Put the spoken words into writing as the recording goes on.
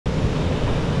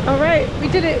All right, we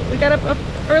did it. We got up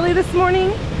early this morning.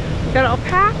 We got it all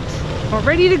packed. We're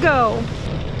ready to go.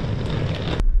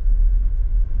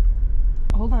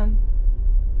 Hold on.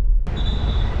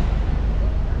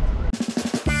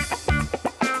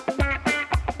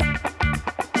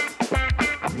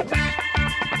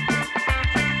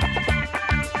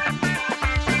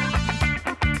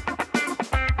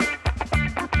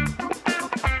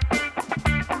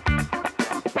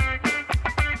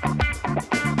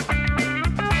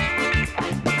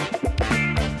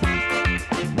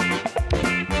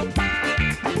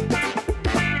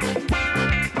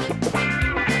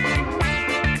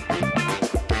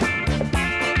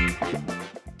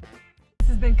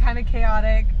 Been kind of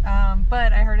chaotic,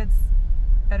 but I heard it's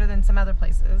better than some other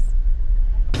places.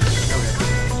 Thank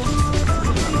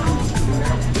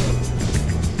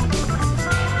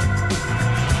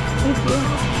you.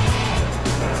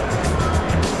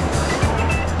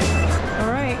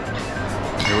 All right.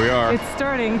 Here we are. It's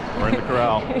starting. We're in the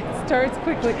corral. It starts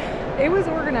quickly. It was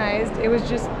organized. It was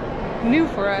just new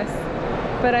for us.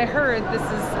 But I heard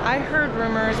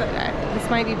rumors that this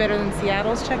might be better than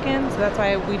Seattle's check-in, so that's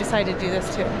why we decided to do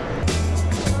this too.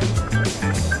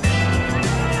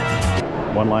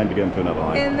 One line to get into another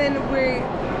line. And then we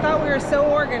thought we were so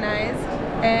organized,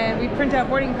 and we print out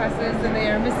boarding passes and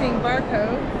they are missing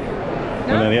barcodes.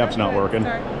 And then the app's not working.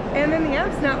 And then the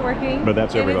app's not working. But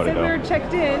that's everybody and it said though. we were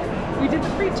checked in. We did the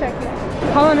pre-check-in.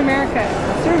 HAL in America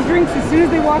serve drinks as soon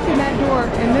as they walk in that door,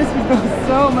 and this would go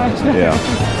so much better. Yeah.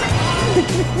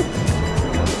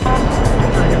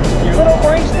 Little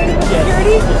orange thing for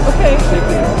security? Okay.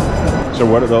 So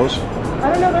what are those?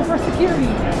 I don't know, they're for security.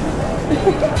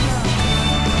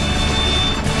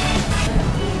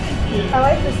 I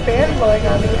like this fan blowing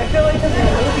on me. I feel like this is a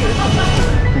movie or something.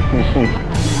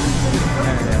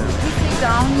 Sit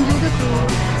down and do the food.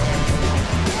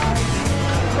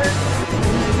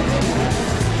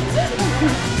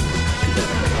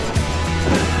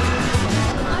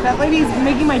 That lady's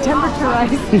making my temperature rise.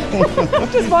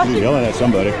 Just watching. You're yelling at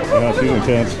somebody. Yeah, she's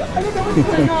intense. I don't know what's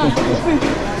going on.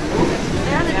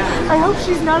 I hope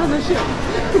she's not on the ship.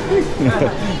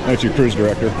 That's your cruise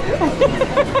director. I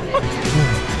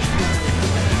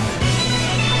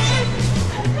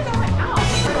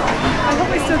hope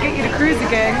I still get you to cruise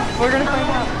again. We're gonna find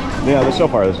out. Yeah, so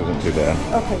far this isn't too bad.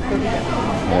 Okay, good.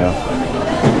 Yeah.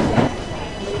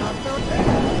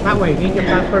 That way, you need your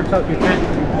passport, so you can't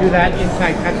do that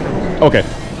inside customs. Okay.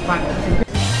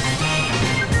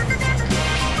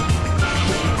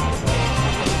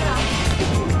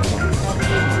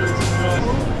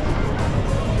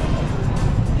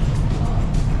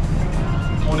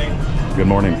 Morning. Good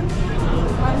morning. On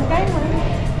the gangway.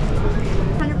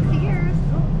 150 years.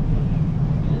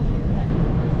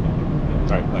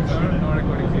 All right, thanks. No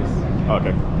recording, please.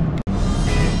 Okay.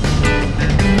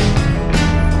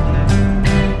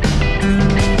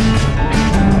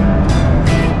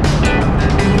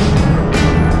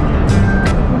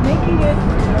 We're making it.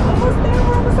 Almost there.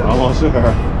 We're almost there. Almost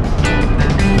there.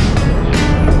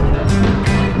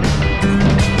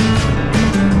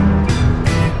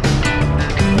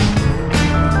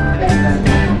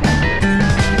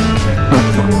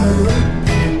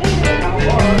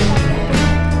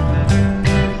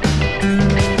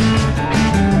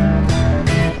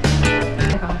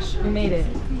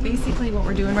 Basically what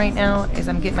we're doing right now is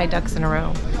I'm getting my ducks in a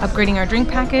row. Upgrading our drink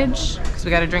package, because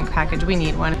we got a drink package, we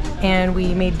need one. And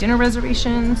we made dinner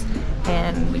reservations,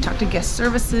 and we talked to guest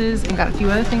services, and got a few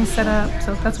other things set up,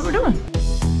 so that's what we're doing.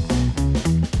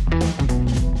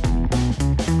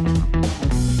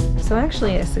 So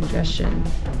actually a suggestion,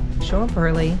 show up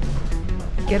early,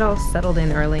 get all settled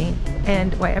in early,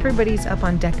 and while everybody's up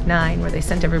on deck 9 where they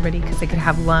sent everybody because they could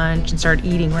have lunch and start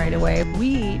eating right away,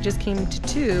 we just came to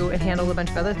 2 and handled a bunch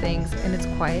of other things, and it's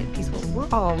quiet, peaceful. We're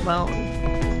all alone.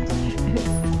 And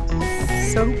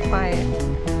it's so quiet.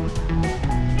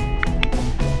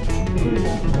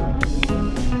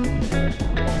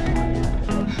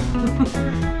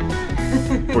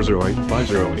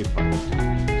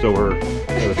 408-5085. So we're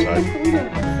the other side.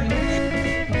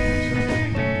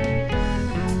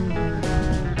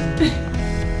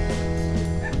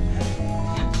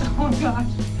 Oh gosh.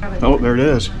 Oh, there it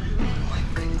is. Oh my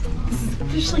goodness. This is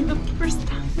officially the first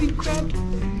time we've grabbed.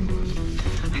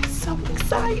 I'm so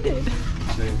excited.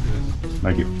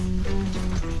 Thank you.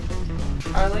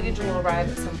 Our luggage will arrive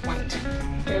at some point.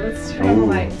 Okay, let's turn on the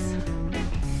lights.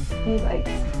 Any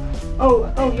lights?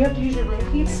 Oh, you have to use your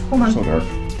room keys? Hold on. So dark.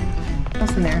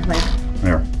 What's in there? Like,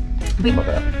 There.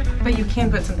 but you can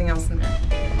put something else in there.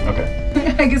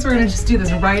 Okay. I guess we're gonna just do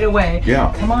this right away.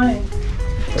 Yeah. Come on in.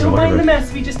 Don't mind the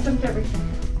mess, we just dumped everything.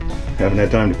 Haven't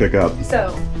had time to pick up.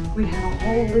 So, We have a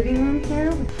whole living room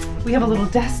here. We have a little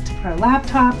desk to put our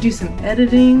laptop, do some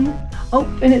editing. Oh,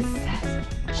 and it says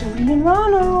Julie and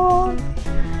Ronald.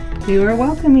 You are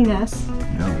welcoming us.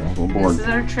 Yeah, welcome aboard. This is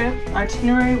our trip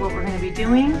itinerary, what we're going to be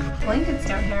doing. Blankets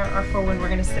down here are for when we're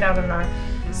going to sit out in our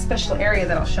special area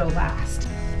that I'll show last.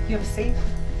 You have a safe,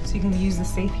 so you can use the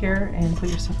safe here and put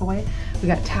your stuff away. We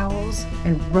got towels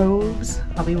and robes.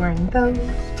 I'll be wearing those.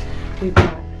 We've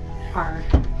got our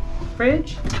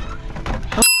fridge.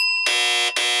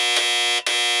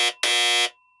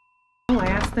 Oh, I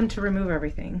asked them to remove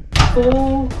everything.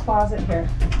 Full closet here.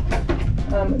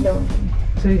 No.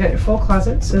 So you got your full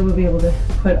closet, so we'll be able to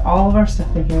put all of our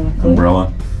stuff in here.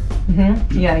 Umbrella.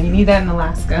 Mm-hmm. Yeah, you need that in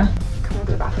Alaska. Come over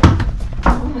to the bathroom.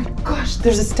 Oh my gosh,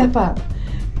 there's a step up.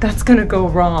 That's gonna go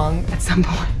wrong at some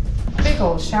point. Big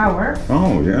old shower.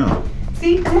 Oh, yeah.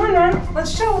 See, come on now,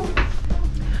 let's show.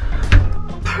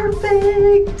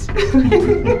 Perfect.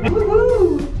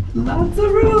 Woohoo! Lots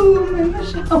of room in the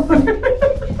shower.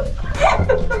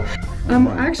 I'm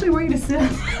actually ready to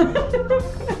sit.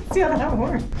 See how that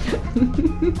works.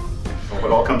 Hope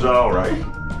it all comes out all right.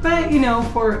 But you know,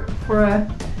 for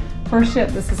a ship,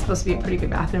 this is supposed to be a pretty good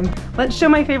bathroom. Let's show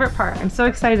my favorite part. I'm so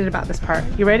excited about this part.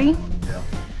 You ready? Yeah.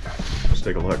 Let's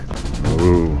take a look.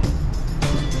 Ooh.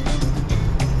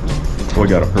 So we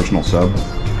got a personal sub.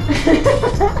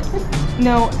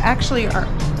 No, actually,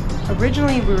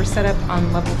 originally we were set up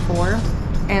on level 4,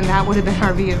 and that would have been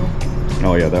our view.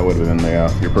 Oh yeah, that would have been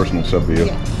the, your personal sub view.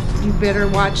 Yeah. You better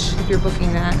watch if you're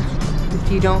booking that.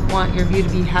 If you don't want your view to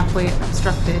be halfway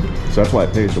obstructed. So that's why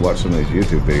it pays to watch some of these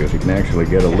YouTube videos. You can actually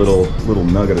get a little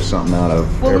nugget of something out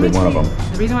of every one of them.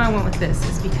 The reason why I went with this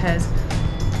is because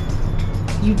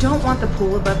you don't want the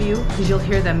pool above you, because you'll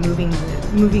hear them moving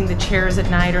the chairs at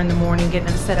night or in the morning, getting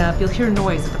them set up. You'll hear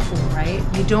noise at the pool, right?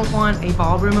 You don't want a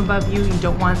ballroom above you. You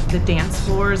don't want the dance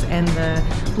floors and the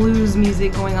blues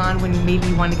music going on when maybe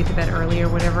you want to get to bed early or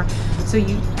whatever. So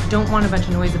you don't want a bunch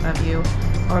of noise above you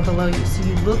or below you. So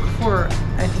you look for,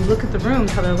 if you look at the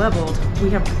rooms, how they're leveled, we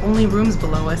have only rooms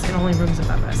below us and only rooms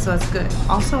above us. So that's good.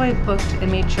 Also, I booked and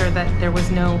made sure that there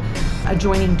was no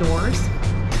adjoining doors,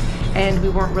 and we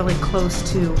weren't really close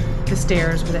to the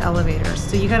stairs or the elevators.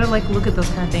 So you gotta like look at those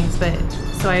kind of things. But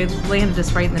so I landed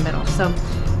this right in the middle. So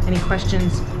any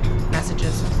questions,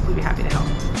 messages, we'd be happy to help.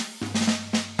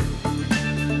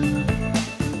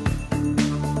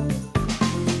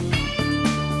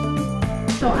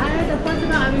 So the first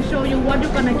one I will show you what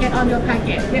you're gonna get on your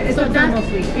packet. Yeah, it's so a thermal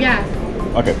suite. Yes.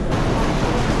 Okay.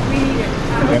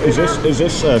 Is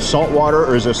this salt water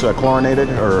or is this chlorinated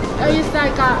or? It's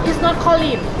like it's not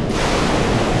chlorine.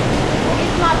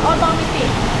 It's not automatic.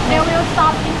 They will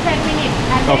stop in 10 minutes,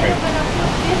 and then you're gonna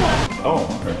put this one. Oh,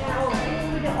 okay.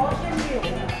 With the ocean view.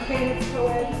 Okay, let's go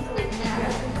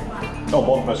ahead. Oh,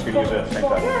 both of us could use it at the same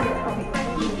time.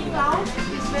 Eating out is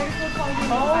very good for you.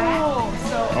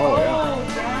 Oh,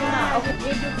 yeah. Okay.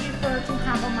 If you prefer to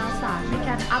have a massage, you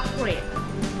can upgrade.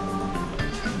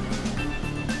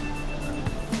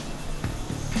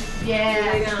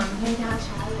 Yeah.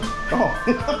 Oh,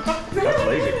 that's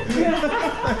lazy.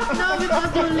 No, because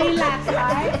you relax,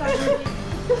 right?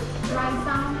 Right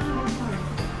down.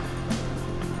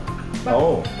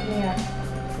 Oh.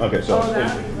 Yeah. Okay, so Really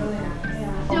nice.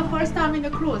 It's your first time in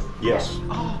the cruise. yes.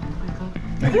 Oh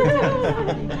my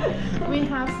God. We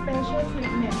have special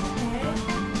treatment, okay?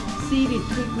 Seaweed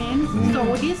treatment. So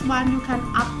this one you can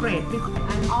upgrade.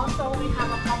 And also we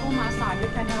have a couple massage. You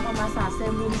can have a massage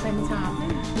same room, same time.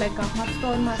 Like a hot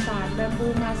stone massage,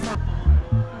 bamboo massage.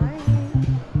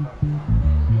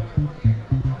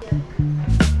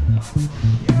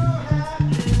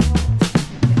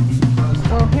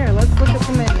 Well, here, let's look at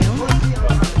the menu.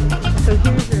 So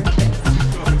here's your fix.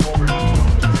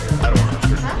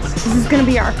 This is going to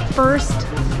be our first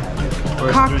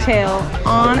cocktail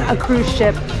on a cruise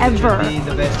ship ever.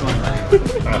 The best one.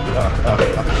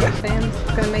 Sam's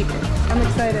going to make it. I'm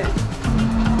excited.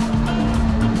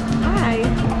 Hi.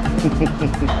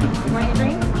 Want your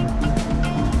drink?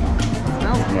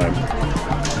 Smells good.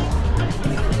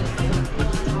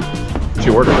 She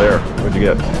ordered there. What'd you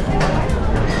get?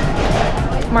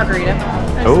 Margarita.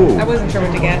 Oh. I wasn't sure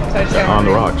what to get, so I just got On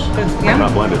the margarita. rocks. Yeah.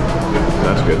 Not blended.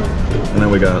 That's good. And then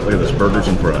we got, look at this, burgers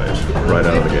and fries right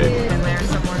out of the gate. In there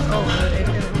somewhere. Oh, they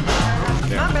do.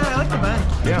 Not bad. I like the bun.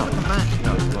 Yeah. I like the bun.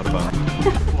 Yeah, a lot of fun.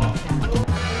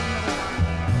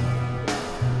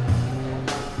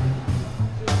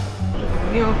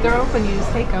 You know, if they're open, you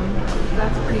just take them.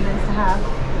 That's pretty nice to have.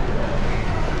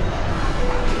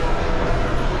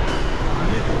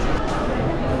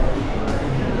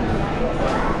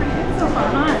 So far,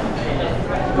 huh?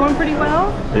 going pretty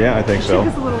well? Yeah, I think so. It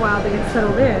took us a little while to get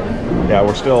settled in. Yeah,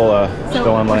 we're still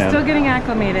on We're land. still getting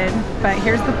acclimated, but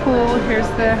here's the pool, here's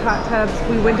the hot tubs.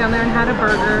 We went down there and had a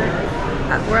burger.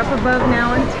 We're up above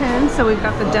now in 10, so we've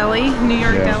got the deli, New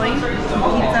York deli,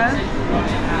 pizza.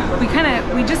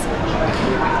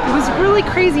 It was really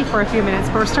crazy for a few minutes,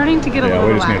 but we're starting to get a little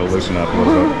relaxed. Yeah, we just need to loosen up a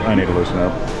little bit. I need to loosen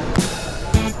up.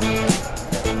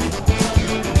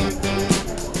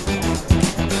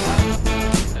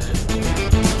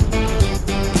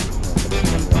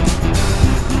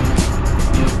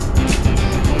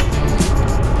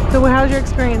 So how's your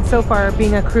experience so far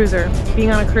being a cruiser,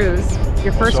 being on a cruise?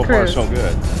 Your first cruise? So far, so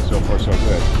good. So far, so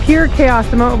good. Pure chaos.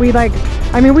 The moment we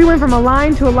we went from a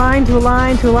line to a line to a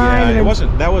line to a line. Yeah,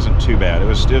 that wasn't too bad. It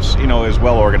was just, you know, it was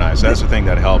well organized. That's the thing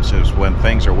that helps, is when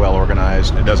things are well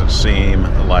organized, it doesn't seem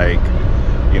like,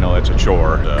 you know, it's a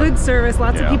chore. Good service,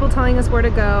 lots of people telling us where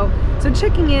to go. So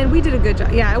checking in, we did a good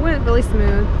job. Yeah, it went really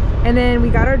smooth. And then we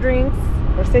got our drinks.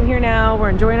 We're sitting here now, we're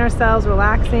enjoying ourselves,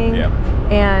 relaxing. Yeah.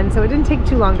 And so it didn't take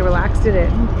too long to relax, did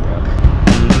it? Yeah.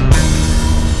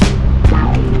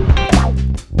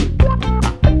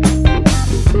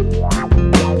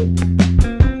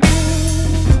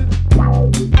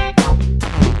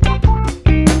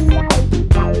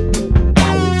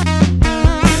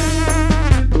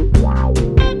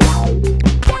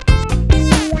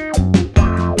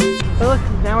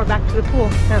 The pool.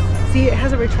 Now, see, it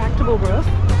has a retractable roof.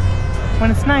 When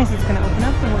it's nice, it's going to open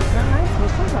up, and when it's not nice, it'll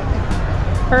close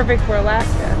up. Perfect for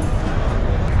Alaska.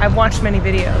 I've watched many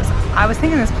videos. I was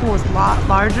thinking this pool was a lot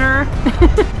larger,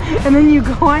 and then you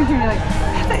go on here and you're like,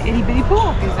 that's an itty bitty pool.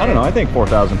 I don't know. I think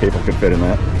 4,000 people could fit in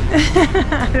that.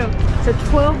 So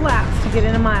 12 laps to get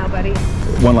in a mile, buddy.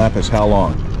 One lap is how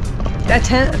long?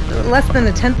 Less than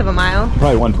a tenth of a mile.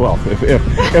 Probably 1/12. If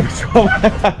it's 12.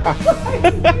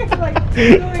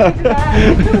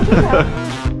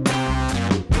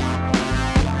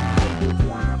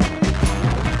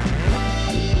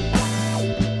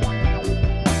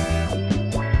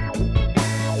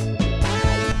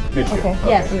 Okay.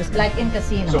 Yes, like in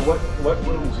casino. So what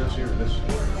room is this here?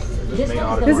 This main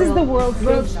auditorium? This is the world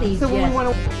stage. So when we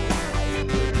want to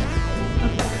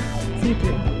see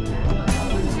through.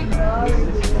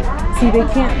 See, they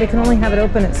can only have it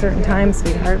open at certain times,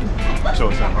 sweetheart. So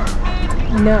it's not hard.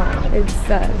 No, it's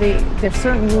there's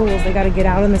certain rules. They got to get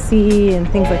out in the sea and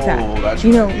things like that. That's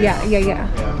you know, right. yeah.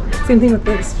 Same thing with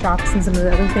the shops and some of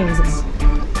the other things. It's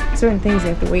certain things you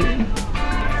have to wait.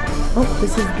 Oh,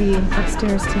 this is the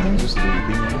upstairs too. Is this the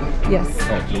Yes. Oh,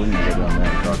 so we need to go down there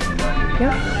and talk to them about it.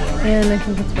 Yep. And I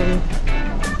think it's where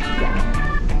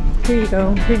yeah. Here you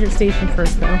go. Here's your station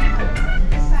first, though.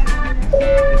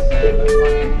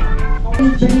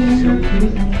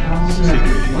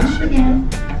 Once again,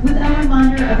 with a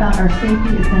reminder about our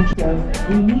safety essentials,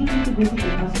 we need you to visit the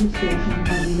customs station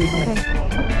when we visit. Okay.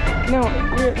 No,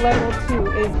 you're at level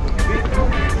 2 is.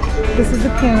 This is the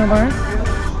piano bar.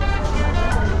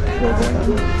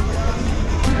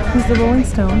 Here's the Rolling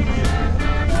Stone.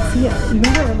 See it? You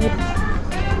remember it?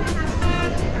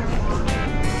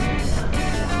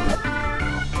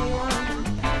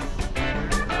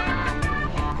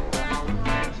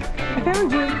 I found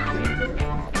you.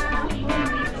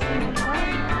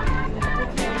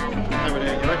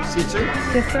 You like to see too?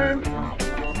 Yes, sir.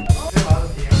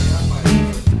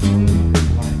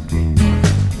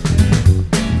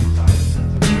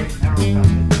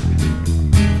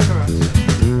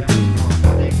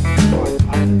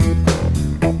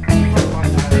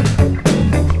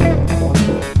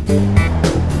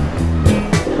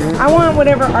 I want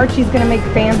whatever Archie's gonna make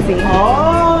fancy.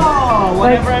 Oh,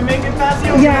 whatever I make it fancy.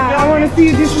 Yeah, I want to see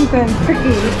you do something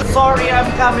tricky. Sorry,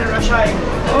 I'm camera shy.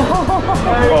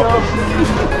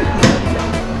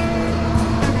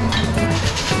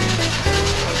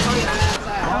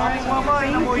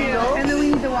 There you go. And then we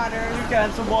need the water. You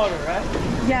got some water, right?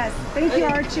 Yes. Thank you,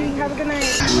 Archie. Have a good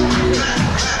night.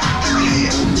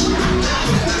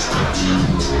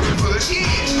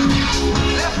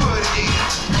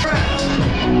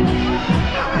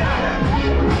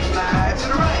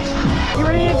 You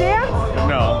ready to dance?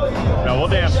 No, we'll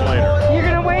dance later. You're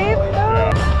gonna wave?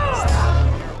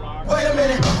 Wait a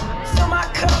minute. Fill my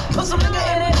cup, put some nigga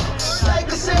in it. Take a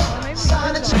sip,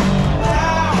 sign the check.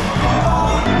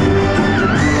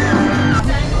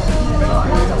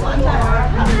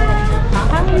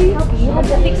 How many you have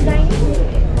the fixed dining?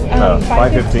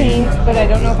 5:15, but I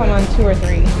don't know if I'm on 2 or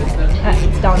 3.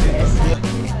 It's downstairs.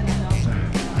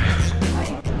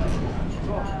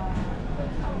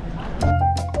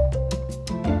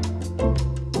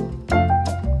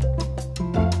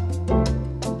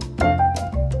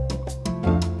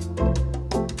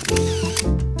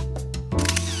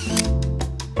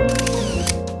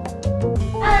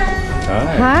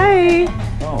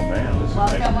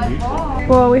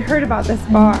 Well, we heard about this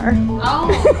bar.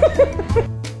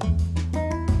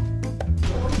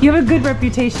 You have a good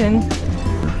reputation.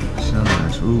 So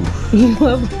nice. Ooh. You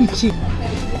love lychee.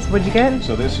 So what'd you get?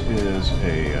 So this is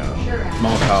a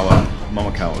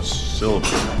Momakawa silver.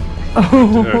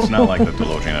 Oh. It's not like the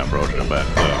Delogian Ambrosia, but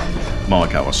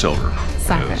Momakawa silver.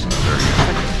 Sake. Is very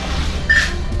good.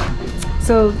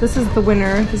 So this is the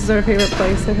winner. This is our favorite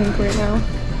place, I think, right now.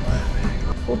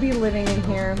 We'll be living in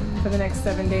here for the next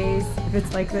 7 days if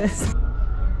it's like this.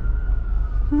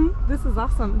 This is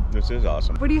awesome. This is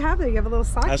awesome. What do you have there? You have a little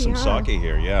sake, Has some huh? sake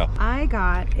here, yeah. I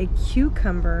got a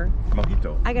cucumber.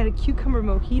 Mojito. I got a cucumber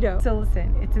mojito. So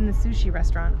listen, it's in the sushi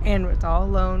restaurant and it's all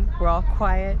alone. We're all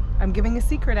quiet. I'm giving a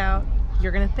secret out.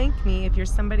 You're gonna thank me if you're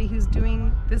somebody who's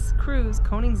doing this cruise,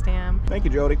 Koningsdam. Thank you,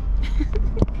 Jody.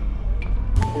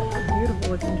 Beautiful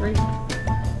looking drink.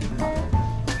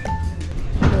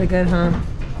 Really good, huh?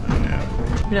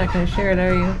 Yeah. You're not gonna share it,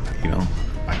 are you? You know,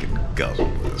 I could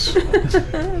guzzle this. That's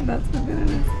how good it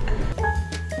is.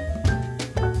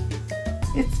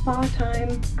 It's spa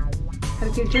time. Had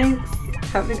a few drinks,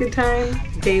 having a good time.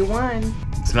 Day 1.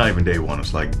 It's not even day 1,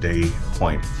 it's like day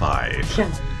 0.5. Yeah.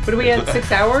 What are we at,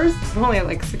 6 hours? We're only at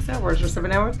like 6 hours or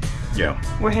 7 hours. Yeah.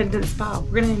 We're heading to the spa.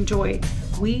 We're gonna enjoy.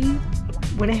 We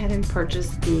went ahead and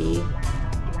purchased the,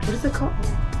 what is it called?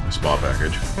 A spa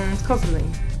package. It's called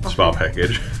something. Spa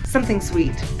package. Something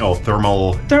sweet. Oh,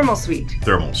 thermal suite.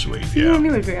 Thermal suite, Yeah, yeah. I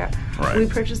knew we'd figure out. Right. We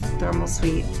purchased the thermal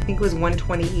suite. I think it was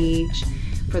 $120 each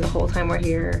for the whole time we're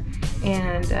here.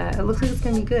 And it looks like it's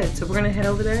gonna be good. So we're gonna head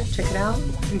over there, check it out,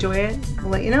 enjoy it. We'll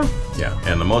let you know. Yeah,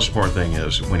 and the most important thing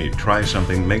is when you try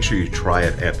something, make sure you try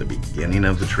it at the beginning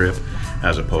of the trip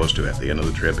as opposed to at the end of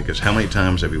the trip, because how many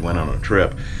times have you went on a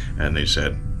trip and they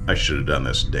said, I should have done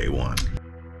this day 1.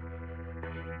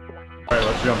 All right,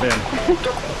 let's jump in.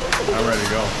 I'm ready to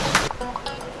go.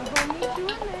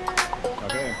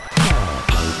 Okay.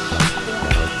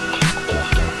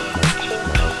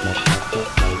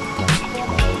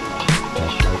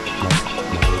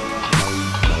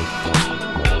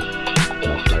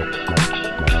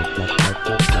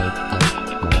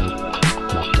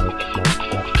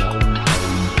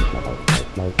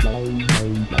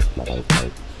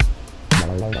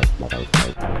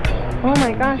 Oh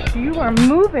my gosh, you are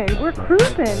moving. We're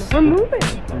cruising. We're moving.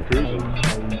 I'm cruising.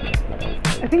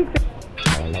 I think so.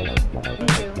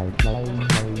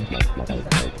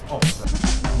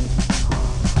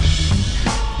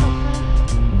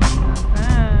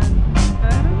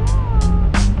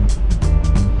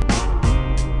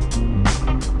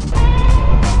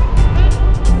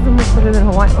 Better than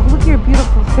Hawaii. Oh, look at your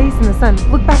beautiful face in the sun.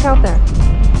 Look back out there.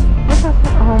 Look out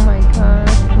there. Oh my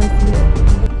gosh. Can we see it?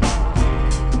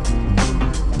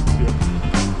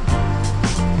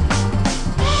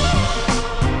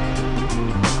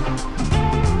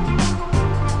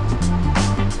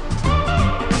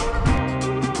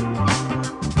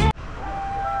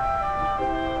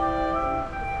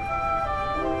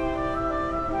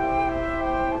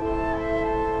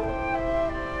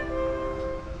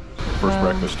 First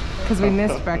breakfast. Because we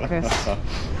missed breakfast.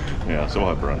 Yeah, so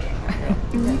we'll have brunch.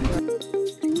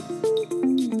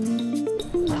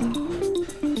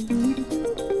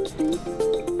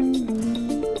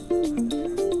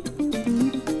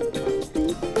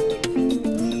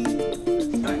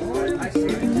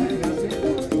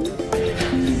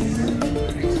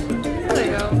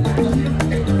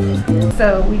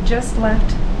 So we just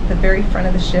left the very front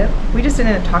of the ship. We just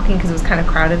ended up talking because it was kind of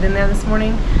crowded in there this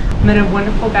morning. Met a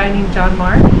wonderful guy named John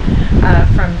Mark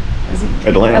from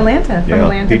Atlanta. From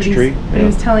Atlanta. Peachtree. He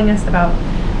was telling us about,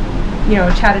 you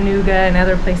know, Chattanooga and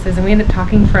other places, and we ended up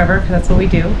talking forever because that's what we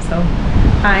do. So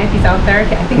hi, if he's out there.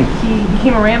 I think he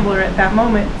became a rambler at that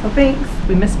moment. So thanks.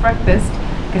 We missed breakfast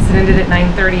because it ended at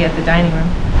 9:30 at the dining room.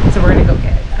 So we're gonna go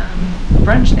get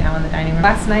brunch now in the dining room.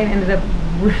 Last night ended up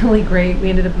really great. We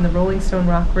ended up in the Rolling Stone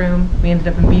Rock Room. We ended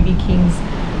up in B.B. King's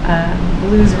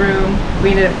blues room.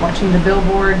 We ended up watching the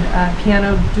Billboard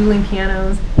dueling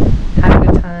pianos. Had a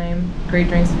good time. Great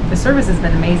drinks. The service has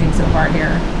been amazing so far here.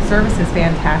 Service is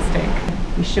fantastic.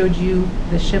 We showed you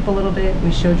the ship a little bit.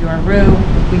 We showed you our room.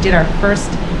 We did our first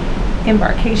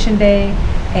embarkation day.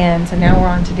 And so now we're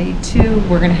on to day 2.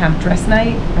 We're gonna have dress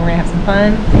night and we're gonna have some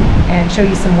fun and show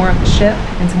you some more of the ship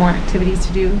and some more activities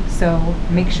to do. So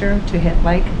make sure to hit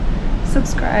like,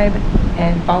 subscribe,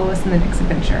 and follow us in the next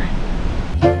adventure.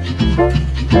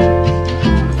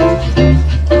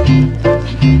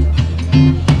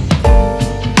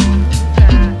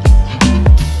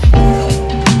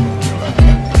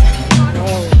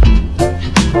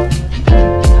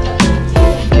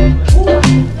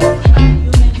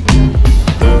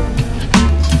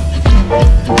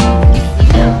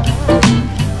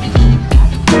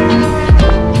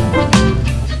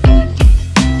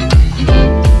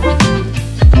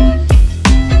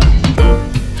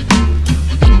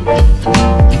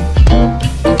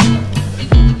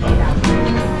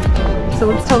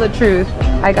 tell the truth.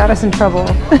 I got us in trouble.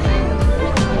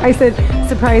 I said,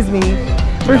 surprise me.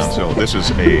 So this is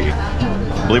a,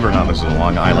 believe it or not, this is a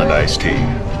Long Island iced tea.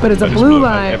 But it's a blue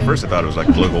lime. At first I thought it was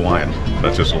like blue Hawaiian.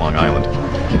 That's just Long Island.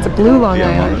 It's a blue Long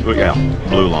Island. Yeah,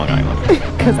 blue Long Island.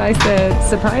 Because I said,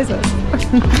 surprise us.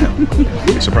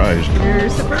 Surprised. You're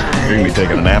surprised. You're going to be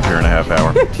taking a nap here in a half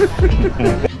hour.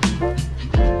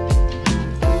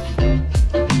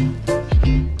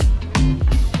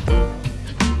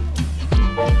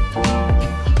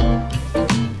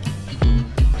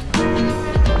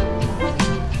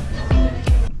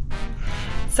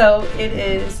 So it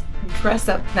is dress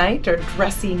up night or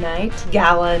dressy night,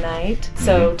 gala night.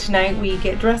 So tonight we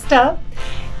get dressed up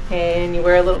and you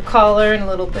wear a little collar and a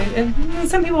little bit, and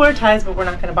some people wear ties, but we're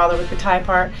not going to bother with the tie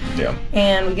part. Yeah.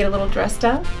 And we get a little dressed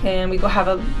up and we go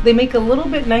have they make a little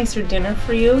bit nicer dinner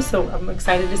for you. So I'm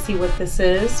excited to see what this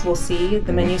is. We'll see.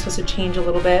 The menu's supposed to change a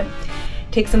little bit.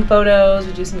 Take some photos,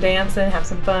 we do some dancing, have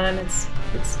some fun. It's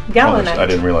gala night. I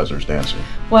didn't realize there's dancing.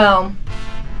 Well,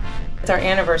 it's our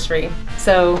anniversary,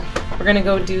 so we're gonna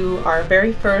go do our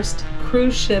very first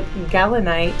cruise ship gala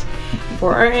night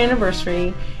for our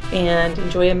anniversary and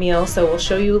enjoy a meal. So we'll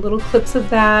show you little clips of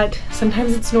that.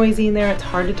 Sometimes it's noisy in there, it's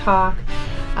hard to talk,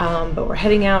 but we're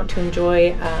heading out to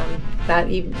enjoy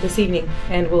this evening,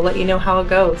 and we'll let you know how it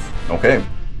goes. Okay,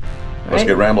 let's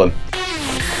get rambling.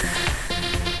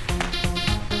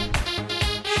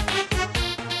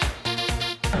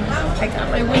 I got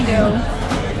my window.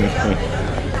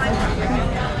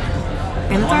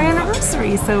 And it's our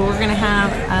anniversary, so we're gonna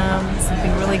have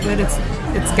something really good. It's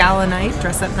gala night,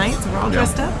 dress up night, so we're all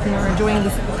dressed up and we're enjoying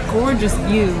this gorgeous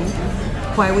view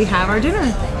while we have our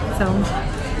dinner.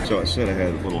 So I said I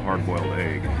had a little hard-boiled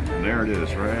egg, and there it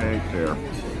is, right there. A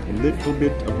little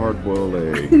bit of hard-boiled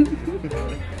egg.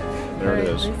 There it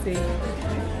is. Let's see.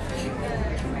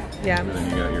 Yeah. And then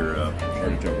you got your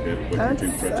artichoke dip with your two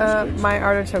pretzel sticks. My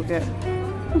artichoke dip.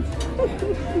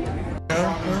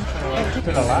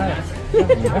 Still alive. Great.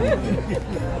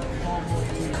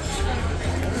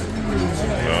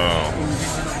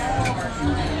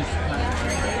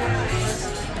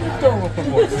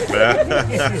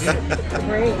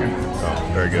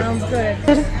 Oh, very good. Sounds good.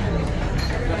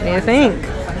 What do you think?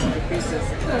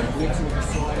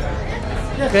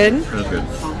 Good? That's good.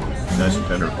 Nice and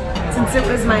tender. Since it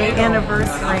was my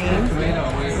anniversary,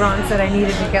 Ron said I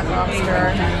needed to get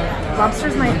lobster.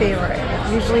 Lobster's my favorite.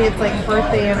 Usually it's like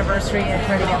birthday, anniversary, and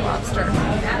try to get lobster.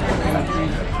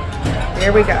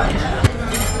 Here we go.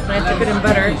 I took it in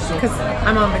butter because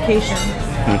I'm on vacation.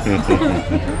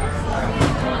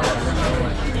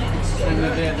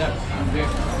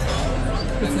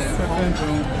 This is so good.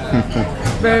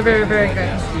 Very, very, very good.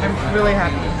 I'm really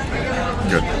happy.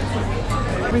 Good.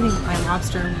 Everything by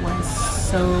lobster was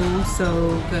so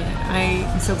good.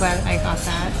 I'm so glad I got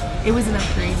that. It was an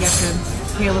upgrade. You have to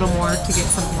pay a little more to get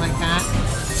something like that.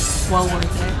 Well worth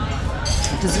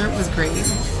it. Dessert was great.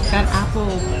 That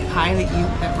apple pie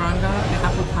that Ron got, the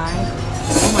apple pie,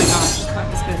 oh my gosh, that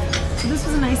was good. So this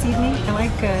was a nice evening. I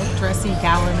like a dressy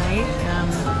gala night.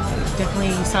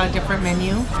 Definitely saw a different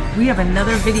menu. We have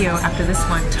another video after this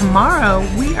one. Tomorrow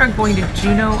we are going to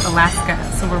Juneau, Alaska.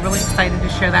 So we're really excited to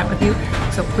share that with you.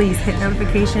 So please hit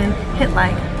notification, hit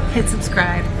like, hit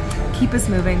subscribe. Keep us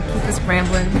moving, keep us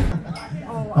rambling.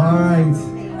 All right.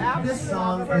 This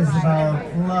song is about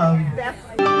love.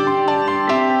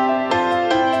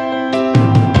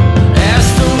 As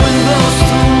the wind blows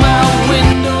through my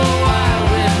window, I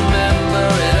remember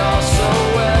it all so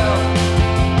well.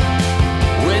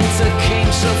 Winter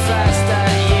came so fast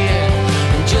that year,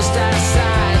 and just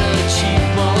outside a cheap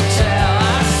motel,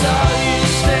 I saw you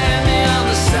standing on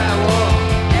the sidewalk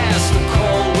as the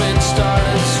cold wind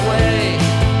started to sway.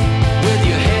 With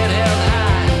your head held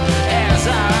high as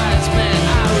our eyes met,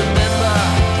 I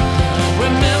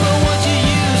remember what you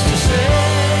used to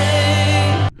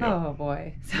say. Oh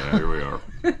boy. Yeah, here we are.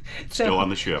 Still on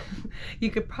the ship.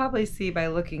 You could probably see by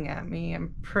looking at me,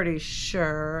 I'm pretty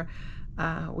sure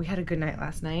we had a good night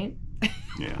last night.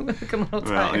 Yeah. Look, I'm a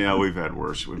little Well, tired. yeah, we've had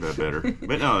worse. We've had better.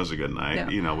 But no, it was a good night. Yeah.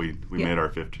 You know, we made our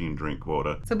 15 drink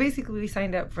quota. So basically we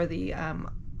signed up for the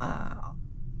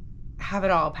have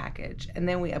it all package, and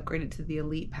then we upgraded to the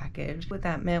elite package. What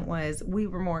that meant was we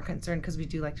were more concerned because we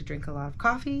do like to drink a lot of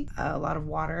coffee, a lot of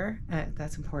water,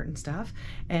 that's important stuff,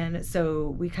 and so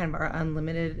we kind of are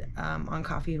unlimited on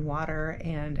coffee and water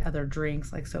and other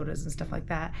drinks like sodas and stuff like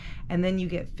that. And then you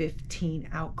get 15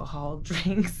 alcohol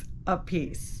drinks a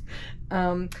piece.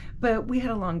 But we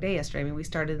had a long day yesterday. I mean, we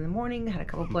started in the morning, had a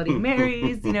couple Bloody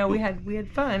Marys, you know, we had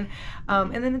fun.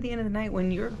 And then at the end of the night,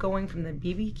 when you're going from the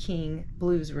B.B. King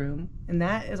Blues Room, and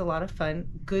that is a lot of fun,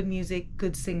 good music,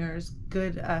 good singers,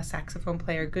 good saxophone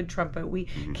player, good trumpet. We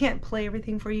can't play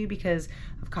everything for you because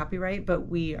of copyright, but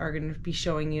we are going to be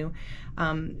showing you.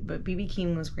 But B.B.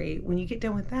 King was great. When you get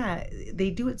done with that, they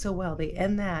do it so well. They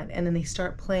end that, and then they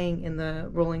start playing in the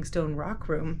Rolling Stone Rock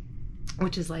Room,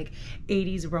 which is like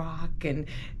 80s rock and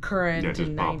current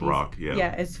and 90s pop rock.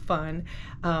 Yeah, it's fun.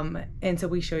 And so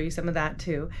we show you some of that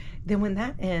too. Then when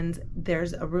that ends,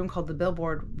 there's a room called the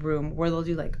Billboard Room where they'll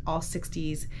do like all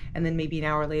 60s, and then maybe an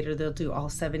hour later they'll do all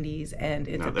 70s, and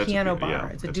it's a piano bar.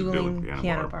 It's a dueling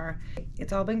piano bar.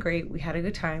 It's all been great. We had a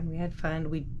good time. We had fun.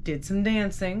 We did some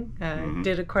dancing.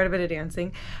 Did quite a bit of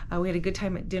dancing. We had a good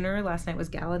time at dinner. Last night was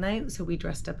gala night, so we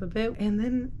dressed up a bit. And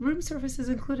then room service is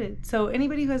included. So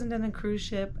anybody who hasn't done a cruise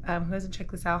ship, who hasn't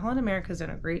checked this out, Holland America's done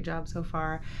a great job so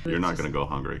far. You're not going to go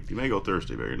hungry. You may go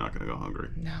thirsty, but you're not going to go hungry.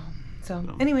 No.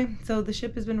 So anyway, so the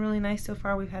ship has been really nice so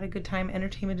far. We've had a good time.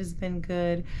 Entertainment has been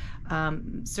good.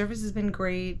 Service has been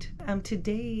great.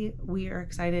 Today we are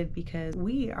excited because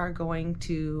we are going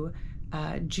to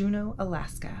Juneau,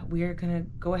 Alaska. We are going to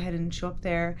go ahead and show up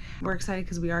there. We're excited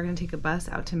because we are going to take a bus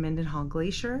out to Mendenhall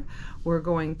Glacier. We're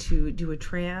going to do a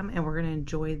tram, and we're going to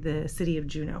enjoy the city of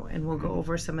Juneau, and we'll go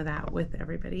over some of that with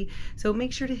everybody. So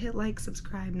make sure to hit like,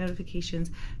 subscribe,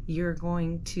 notifications. You're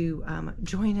going to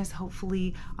join us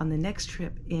hopefully on the next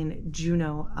trip in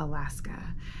Juneau,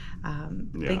 Alaska.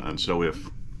 And so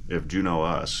if Juneau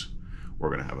us, we're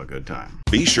going to have a good time.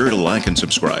 Be sure to like and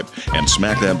subscribe and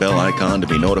smack that bell icon to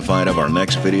be notified of our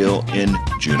next video in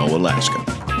Juneau, Alaska.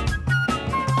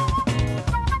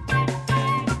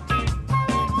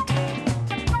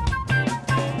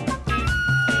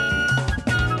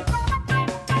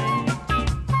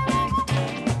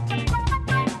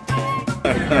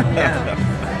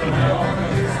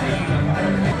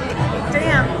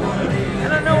 Damn, I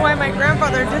don't know why my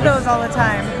grandfather did those all the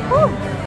time. Whew.